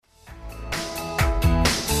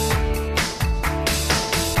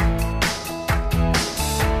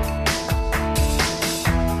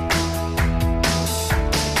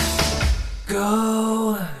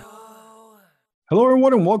Hello,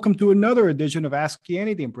 everyone, and welcome to another edition of Ask Me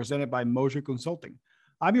Anything presented by Moser Consulting.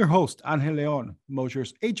 I'm your host, Angel Leon,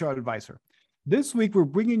 Moser's HR advisor. This week, we're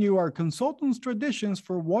bringing you our consultants' traditions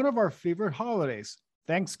for one of our favorite holidays,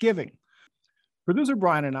 Thanksgiving. Producer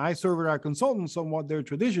Brian and I surveyed our consultants on what their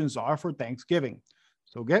traditions are for Thanksgiving.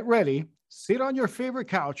 So get ready, sit on your favorite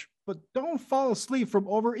couch, but don't fall asleep from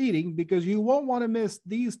overeating because you won't want to miss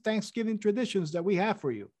these Thanksgiving traditions that we have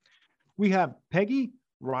for you. We have Peggy,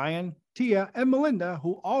 Ryan, Tia, and Melinda,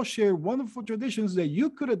 who all share wonderful traditions that you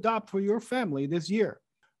could adopt for your family this year.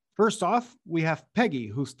 First off, we have Peggy,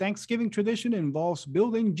 whose Thanksgiving tradition involves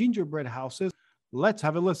building gingerbread houses. Let's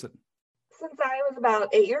have a listen. Since I was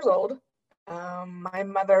about 8 years old, my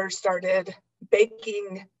mother started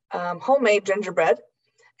baking homemade gingerbread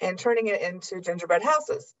and turning it into gingerbread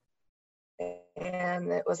houses.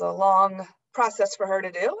 And it was a long process for her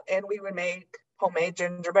to do, and we would make homemade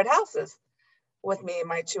gingerbread houses with me and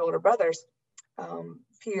my two older brothers. A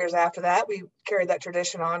few years after that, we carried that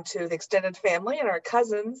tradition on to the extended family, and our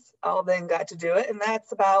cousins all then got to do it. And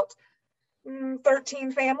that's about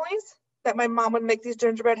 13 families that my mom would make these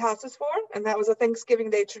gingerbread houses for. And that was a Thanksgiving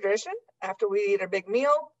Day tradition. After we eat our big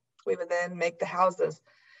meal, we would then make the houses.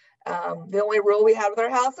 The only rule we had with our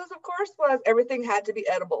houses, of course, was everything had to be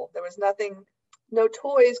edible. There was nothing, no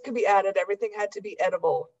toys could be added. Everything had to be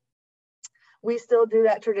edible. We still do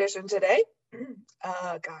that tradition today.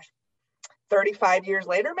 35 years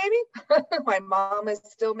later, maybe. My mom is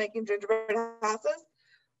still making gingerbread houses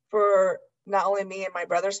for not only me and my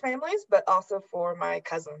brother's families, but also for my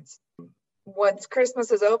cousins. Once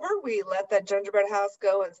Christmas is over, we let that gingerbread house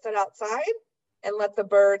go and sit outside and let the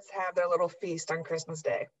birds have their little feast on Christmas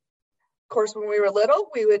Day. Of course, when we were little,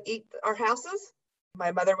 we would eat our houses.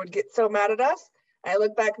 My mother would get so mad at us. I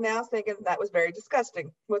look back now thinking that was very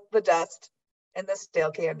disgusting with the dust and the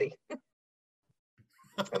stale candy.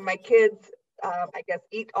 And my kids, I guess,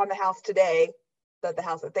 eat on the house today, the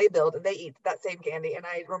house that they build, and they eat that same candy. And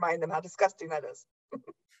I remind them how disgusting that is.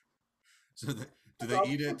 So do they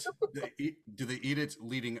eat it? Do they eat it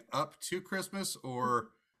leading up to Christmas, or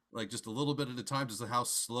like just a little bit at a time? Does the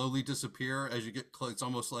house slowly disappear as you get close? It's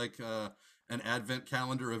almost like an advent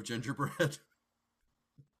calendar of gingerbread.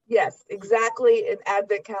 Yes, exactly. An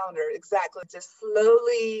advent calendar. Exactly. It just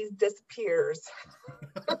slowly disappears.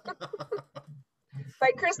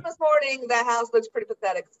 By Christmas morning, the house looks pretty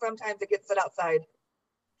pathetic. Sometimes it gets set outside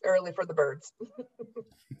early for the birds.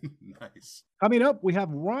 Nice. Coming up, we have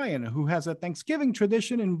Ryan, who has a Thanksgiving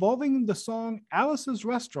tradition involving the song Alice's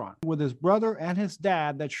Restaurant with his brother and his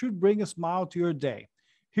dad that should bring a smile to your day.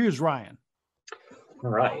 Here's Ryan. All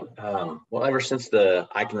right. Well, ever since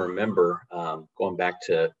I can remember, going back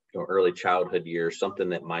to early childhood years, something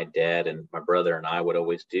that my dad and my brother and I would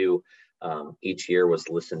always do each year was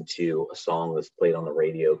listen to a song that's played on the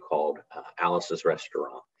radio called Alice's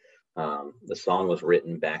Restaurant. The song was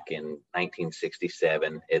written back in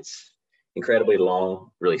 1967. It's incredibly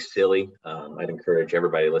long, really silly. I'd encourage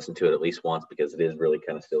everybody to listen to it at least once because it is really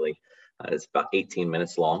kind of silly. It's about 18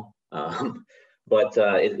 minutes long. But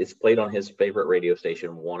it's played on his favorite radio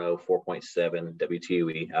station, 104.7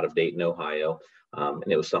 WTUE out of Dayton, Ohio. And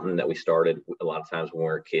it was something that we started a lot of times when we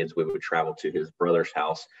were kids. We would travel to his brother's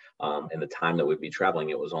house, and the time that we'd be traveling,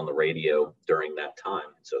 it was on the radio during that time.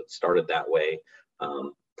 And so it started that way.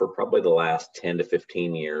 For probably the last 10 to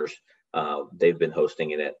 15 years, they've been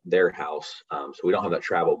hosting it at their house. So we don't have that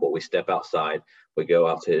travel, but we step outside, we go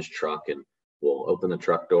out to his truck, and we'll open the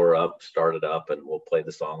truck door up, start it up, and we'll play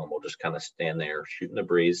the song, and we'll just kind of stand there shooting the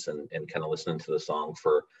breeze and kind of listening to the song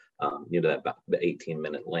for that about the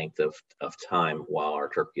 18-minute length of time while our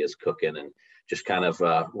turkey is cooking, and just kind of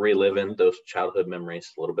reliving those childhood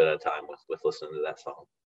memories a little bit at a time with listening to that song.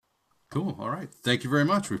 Cool. All right. Thank you very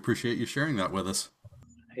much. We appreciate you sharing that with us.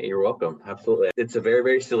 Hey, you're welcome. Absolutely. It's a very,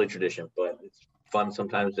 very silly tradition, but it's fun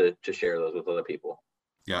sometimes to share those with other people.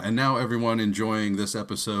 Yeah, and now everyone enjoying this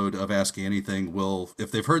episode of Asking Anything will,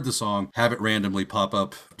 if they've heard the song, have it randomly pop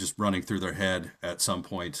up just running through their head at some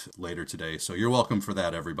point later today. So you're welcome for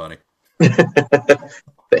that, everybody.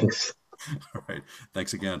 Thanks. All right.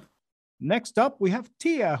 Thanks again. Next up, we have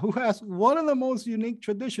Tia, who has one of the most unique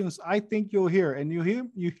traditions I think you'll hear. And you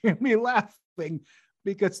hear me laughing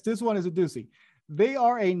because this one is a doozy. They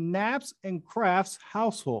are a naps and crafts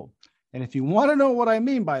household. And if you want to know what I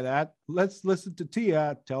mean by that, let's listen to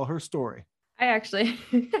Tia tell her story. I actually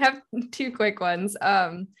have two quick ones.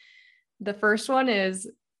 The first one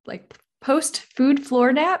is like post-food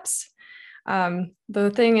floor naps.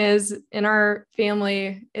 The thing is, in our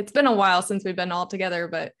family, it's been a while since we've been all together,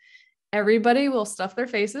 but everybody will stuff their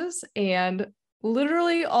faces and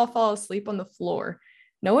literally all fall asleep on the floor.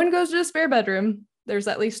 No one goes to a spare bedroom. there's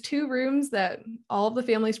at least 2 rooms that all of the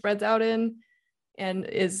family spreads out in and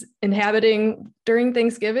is inhabiting during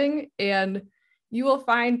Thanksgiving. And you will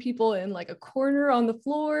find people in like a corner on the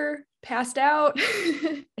floor, passed out.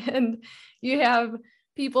 And you have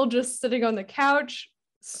people just sitting on the couch,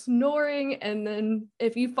 snoring. And then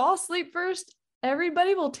if you fall asleep first,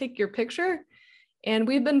 everybody will take your picture. And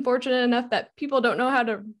we've been fortunate enough that people don't know how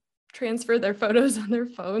to transfer their photos on their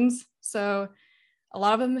phones. So a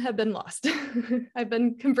lot of them have been lost. I've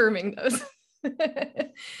been confirming those.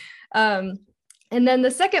 And then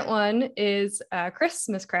the second one is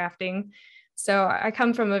Christmas crafting. So I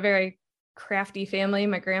come from a very crafty family.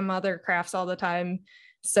 My grandmother crafts all the time,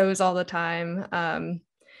 sews all the time.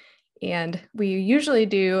 And we usually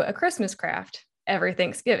do a Christmas craft every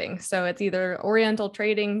Thanksgiving. So it's either Oriental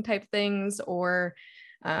trading type things or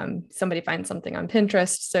somebody finds something on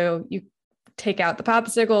Pinterest. So you take out the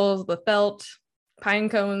popsicles, the felt, pine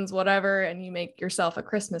cones, whatever, and you make yourself a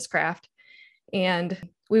Christmas craft. And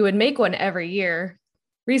we would make one every year.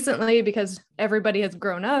 Recently, because everybody has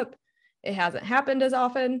grown up, it hasn't happened as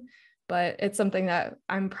often, but it's something that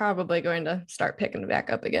I'm probably going to start picking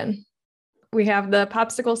back up again. We have the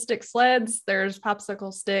popsicle stick sleds. There's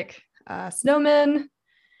popsicle stick snowmen.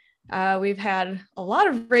 We've had a lot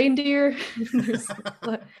of reindeer. There's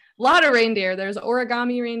a lot of reindeer. There's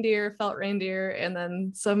origami reindeer, felt reindeer, and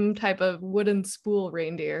then some type of wooden spool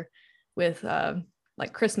reindeer with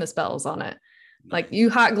like Christmas bells on it. Like you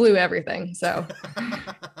hot glue everything. So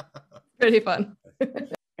pretty fun.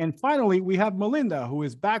 And finally, we have Melinda, who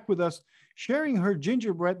is back with us, sharing her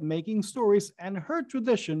gingerbread making stories, and her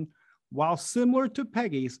tradition, while similar to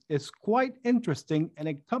Peggy's, is quite interesting, and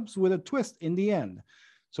it comes with a twist in the end.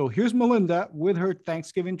 So here's Melinda with her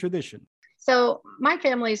Thanksgiving tradition. So my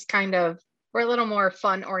family's we're a little more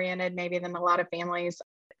fun oriented maybe than a lot of families.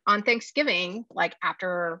 On Thanksgiving, like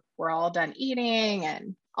after we're all done eating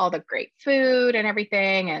and all the great food and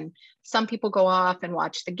everything, and some people go off and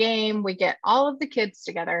watch the game, we get all of the kids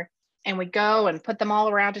together and we go and put them all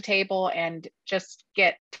around a table and just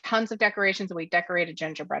get tons of decorations, and we decorate a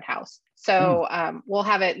gingerbread house. So we'll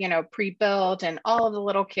have it, pre-built, and all of the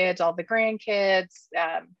little kids, all the grandkids,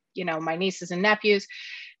 my nieces and nephews,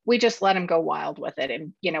 we just let them go wild with it.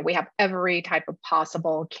 And, we have every type of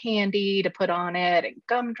possible candy to put on it, and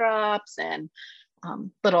gumdrops, and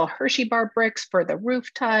little Hershey bar bricks for the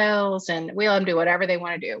roof tiles, and we let them do whatever they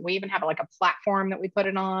want to do. We even have like a platform that we put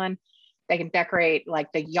it on. They can decorate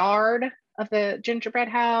like the yard of the gingerbread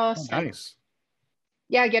house. Oh, nice.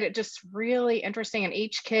 Yeah, get it just really interesting. And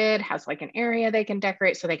each kid has like an area they can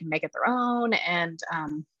decorate so they can make it their own. And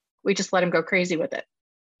we just let them go crazy with it.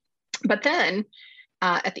 But then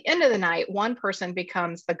at the end of the night, one person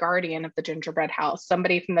becomes the guardian of the gingerbread house,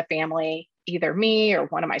 somebody from the family, either me or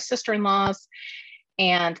one of my sister-in-laws.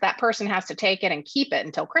 And that person has to take it and keep it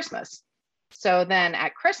until Christmas. So then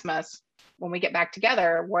at Christmas, when we get back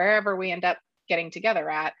together, wherever we end up getting together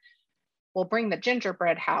at, we'll bring the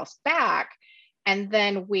gingerbread house back. And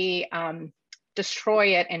then we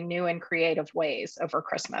destroy it in new and creative ways over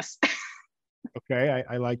Christmas. Okay,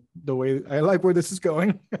 I like where this is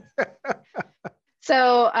going.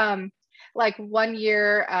 So like one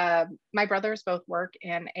year, my brothers both work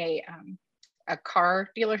in a car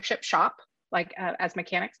dealership shop, like as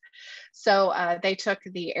mechanics. So they took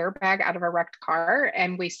the airbag out of a wrecked car,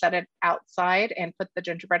 and we set it outside and put the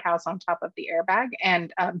gingerbread house on top of the airbag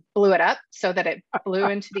and blew it up so that it flew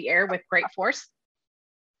into the air with great force.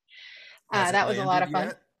 That was a lot of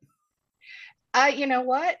fun. You know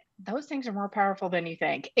what? Those things are more powerful than you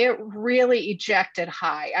think. It really ejected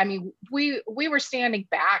high. I mean, we were standing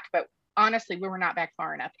back, but honestly, we were not back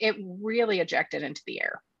far enough. It really ejected into the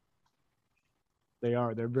air.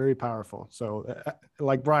 They're very powerful. So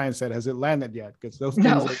like Brian said, has it landed yet? Because those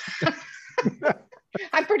No. things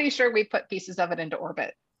I'm pretty sure we put pieces of it into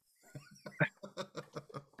orbit.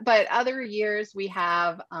 But other years we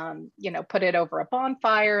have, put it over a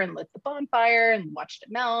bonfire and lit the bonfire and watched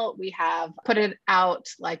it melt. We have put it out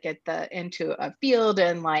like into a field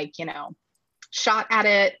and shot at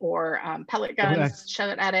it, or pellet guns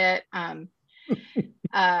shot at it,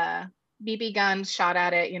 BB guns shot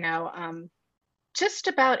at it, just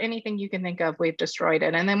about anything you can think of, we've destroyed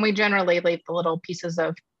it. And then we generally leave the little pieces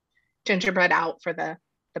of gingerbread out for the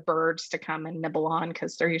birds to come and nibble on,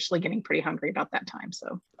 because they're usually getting pretty hungry about that time.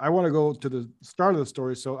 So I want to go to the start of the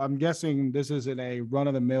story. So I'm guessing this isn't a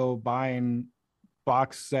run-of-the-mill buying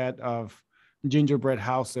box set of gingerbread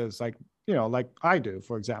houses like I do,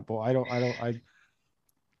 for example.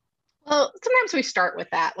 Well, sometimes we start with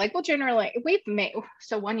that. Like, well, generally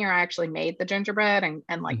so one year I actually made the gingerbread and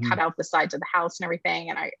cut out the sides of the house and everything.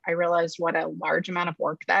 And I realized what a large amount of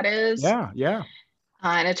work that is. Yeah.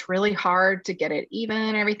 And it's really hard to get it even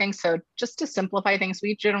and everything. So just to simplify things,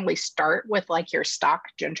 we generally start with like your stock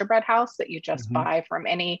gingerbread house that you just buy from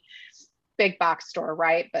any big box store,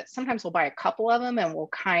 right? But sometimes we'll buy a couple of them and we'll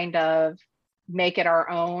kind of make it our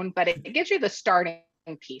own, but it gives you the starting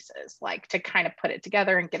pieces, like to kind of put it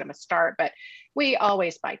together and get them a start. But we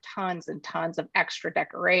always buy tons and tons of extra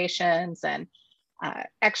decorations and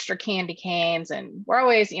extra candy canes, and we're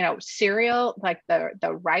always, cereal, like the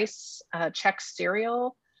rice Chex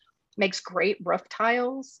cereal makes great roof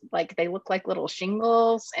tiles. Like they look like little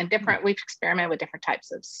shingles, and we've experimented with different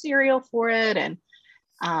types of cereal for it, and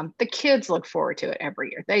the kids look forward to it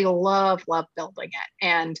every year. They love building it,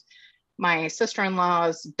 and my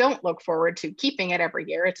sister-in-laws don't look forward to keeping it every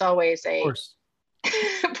year. It's always a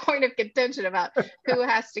point of contention about who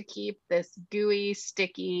has to keep this gooey,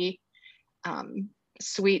 sticky,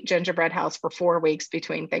 sweet gingerbread house for 4 weeks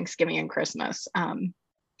between Thanksgiving and Christmas. And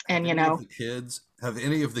have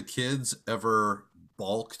any of the kids ever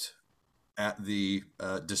balked at the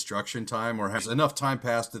destruction time, or has enough time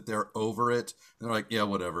passed that they're over it and they're like, yeah,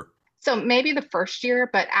 whatever? So maybe the first year,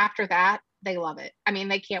 but after that, they love it. I mean,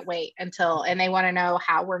 they can't wait and they want to know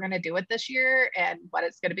how we're going to do it this year and what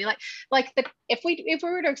it's going to be like. Like if we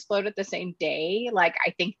were to explode it the same day, like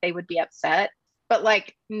I think they would be upset. But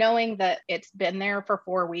like knowing that it's been there for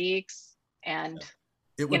 4 weeks and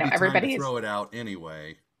it would be everybody's time to throw it out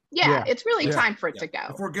anyway. Yeah, it's really time for it to go.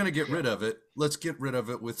 If we're going to get rid of it, let's get rid of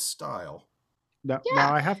it with style. Now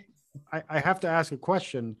I have to ask a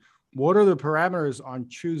question. What are the parameters on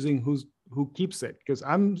choosing who keeps it? Because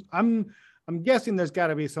I'm guessing there's got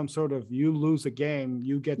to be some sort of, you lose a game,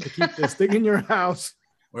 you get to keep this thing in your house.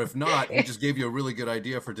 Or if not, he just gave you a really good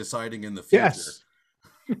idea for deciding in the future. Yes.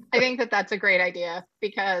 I think that's a great idea,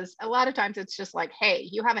 because a lot of times it's just like, hey,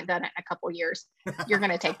 you haven't done it in a couple years. You're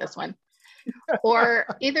going to take this one. Or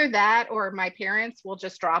either that, or my parents will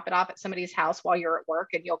just drop it off at somebody's house while you're at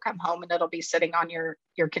work, and you'll come home and it'll be sitting on your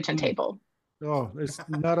kitchen table. Oh, there's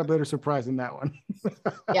not a better surprise in that one.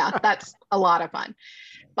 Yeah, that's a lot of fun.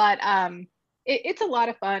 But it's a lot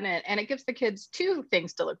of fun, and it gives the kids 2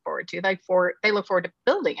 things to look forward to. They look forward to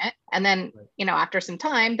building it, and then after some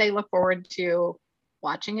time they look forward to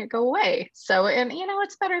watching it go away. So, and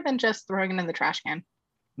it's better than just throwing it in the trash can.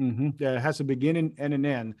 Yeah, it has a beginning and an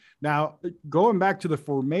end. Now, going back to the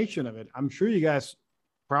formation of it, I'm sure you guys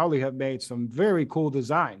probably have made some very cool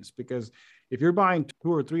designs, because if you're buying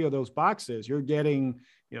 2 or 3 of those boxes, you're getting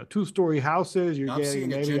 2-story houses, you're getting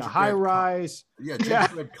maybe a high rise.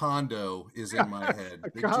 Gingerbread condo is in my head. A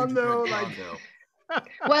condo.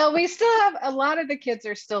 Well, we still have a lot of the kids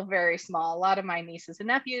are still very small. A lot of my nieces and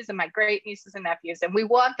nephews and my great nieces and nephews, and we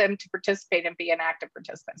want them to participate and be an active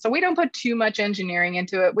participant. So we don't put too much engineering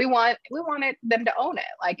into it. We want them to own it,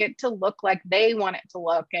 like it to look like they want it to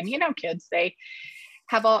look. And kids, they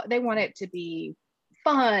want it to be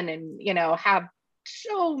fun and have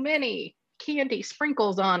so many candy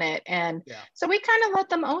sprinkles on it. And so we kind of let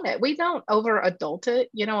them own it. We don't over adult it.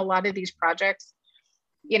 A lot of these projects,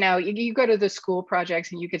 you go to the school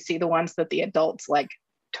projects and you could see the ones that the adults like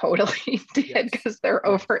totally did because they're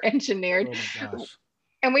over engineered. Oh,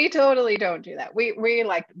 and we totally don't do that. We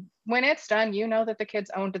like, when it's done, that the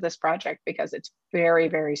kids owned this project because it's very,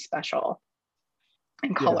 very special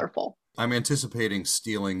and colorful. I'm anticipating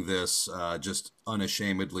stealing this just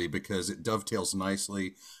unashamedly, because it dovetails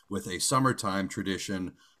nicely with a summertime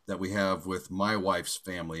tradition that we have with my wife's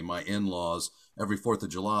family, my in-laws. Every 4th of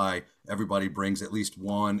July, everybody brings at least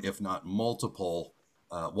one, if not multiple,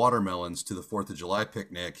 watermelons to the 4th of July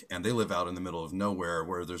picnic, and they live out in the middle of nowhere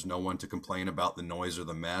where there's no one to complain about the noise or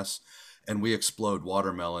the mess. And we explode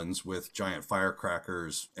watermelons with giant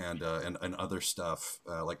firecrackers and other stuff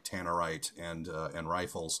like tannerite and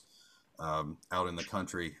rifles out in the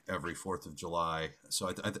country every 4th of July.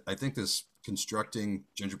 So I think this constructing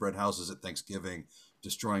gingerbread houses at Thanksgiving,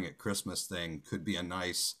 destroying at Christmas thing could be a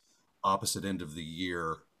nice opposite end of the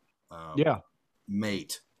year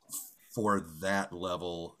mate for that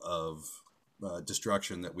level of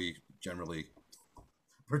destruction that we generally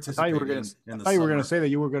participate in. I thought you were going to say that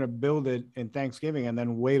you were going to build it in Thanksgiving and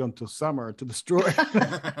then wait until summer to destroy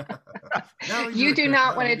it. You do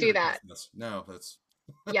not want to do that. No, that's...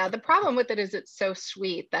 Yeah, the problem with it is it's so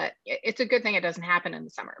sweet that it's a good thing it doesn't happen in the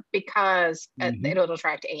summer, because it'll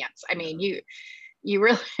attract ants. I mean, you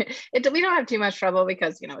really, we don't have too much trouble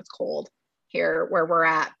because, it's cold here where we're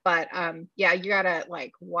at. But you gotta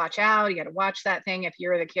like watch out. You gotta watch that thing. If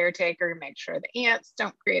you're the caretaker, make sure the ants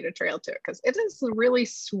don't create a trail to it, because it is a really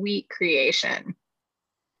sweet creation.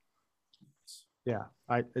 Yeah,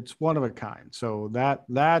 it's one of a kind. So that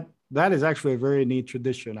is actually a very neat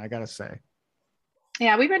tradition, I gotta say.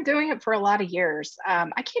 Yeah, we've been doing it for a lot of years. I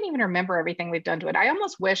can't even remember everything we've done to it. I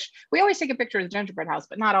almost wish we always take a picture of the gingerbread house,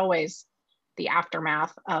 but not always the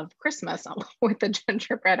aftermath of Christmas with the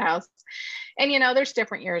gingerbread house. And, there's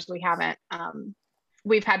different years we haven't.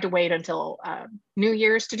 We've had to wait until New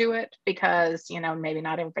Year's to do it because, maybe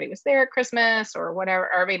not everybody was there at Christmas or whatever.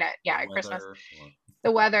 Or at Christmas,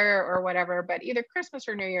 the weather or whatever. But either Christmas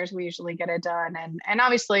or New Year's, we usually get it done. And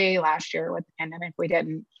obviously last year with the pandemic, we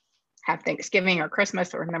didn't have Thanksgiving or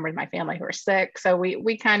Christmas or members of my family who are sick. So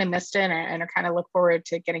we kind of missed it and are kind of look forward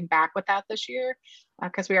to getting back with that this year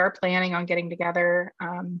because we are planning on getting together.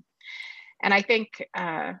 And I think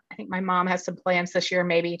my mom has some plans this year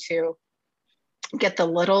maybe to get the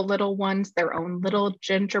little ones, their own little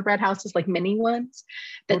gingerbread houses, like mini ones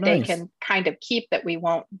that they can kind of keep that we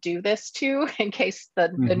won't do this to in case the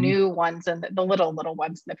new ones and the little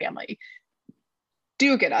ones in the family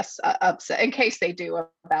do get us upset in case they do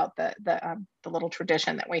about the little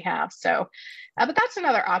tradition that we have. So, but that's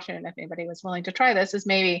another option. If anybody was willing to try this, is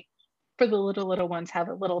maybe for the little ones have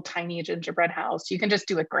a little tiny gingerbread house. You can just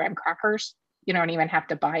do it graham crackers. You don't even have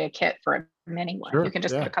to buy a kit for a mini one. Sure, you can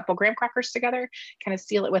just put a couple graham crackers together, kind of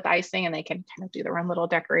seal it with icing, and they can kind of do their own little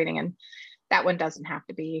decorating. And that one doesn't have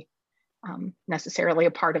to be necessarily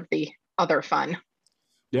a part of the other fun.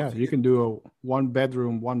 Yeah, you can do a 1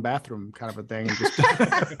 bedroom, 1 bathroom kind of a thing. Just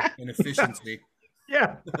and efficiency.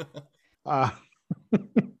 Yeah. And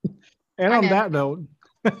on that note,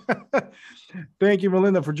 thank you,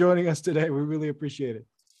 Melinda, for joining us today. We really appreciate it.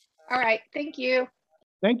 All right. Thank you.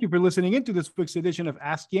 Thank you for listening into this week's edition of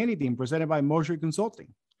Ask You Anything presented by Moser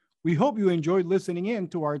Consulting. We hope you enjoyed listening in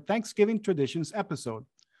to our Thanksgiving Traditions episode.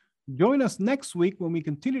 Join us next week when we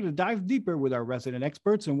continue to dive deeper with our resident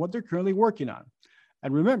experts and what they're currently working on.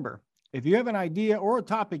 And remember, if you have an idea or a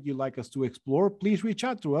topic you'd like us to explore, please reach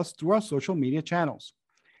out to us through our social media channels.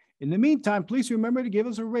 In the meantime, please remember to give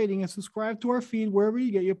us a rating and subscribe to our feed wherever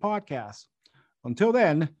you get your podcasts. Until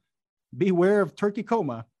then, beware of turkey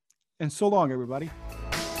coma, and so long, everybody.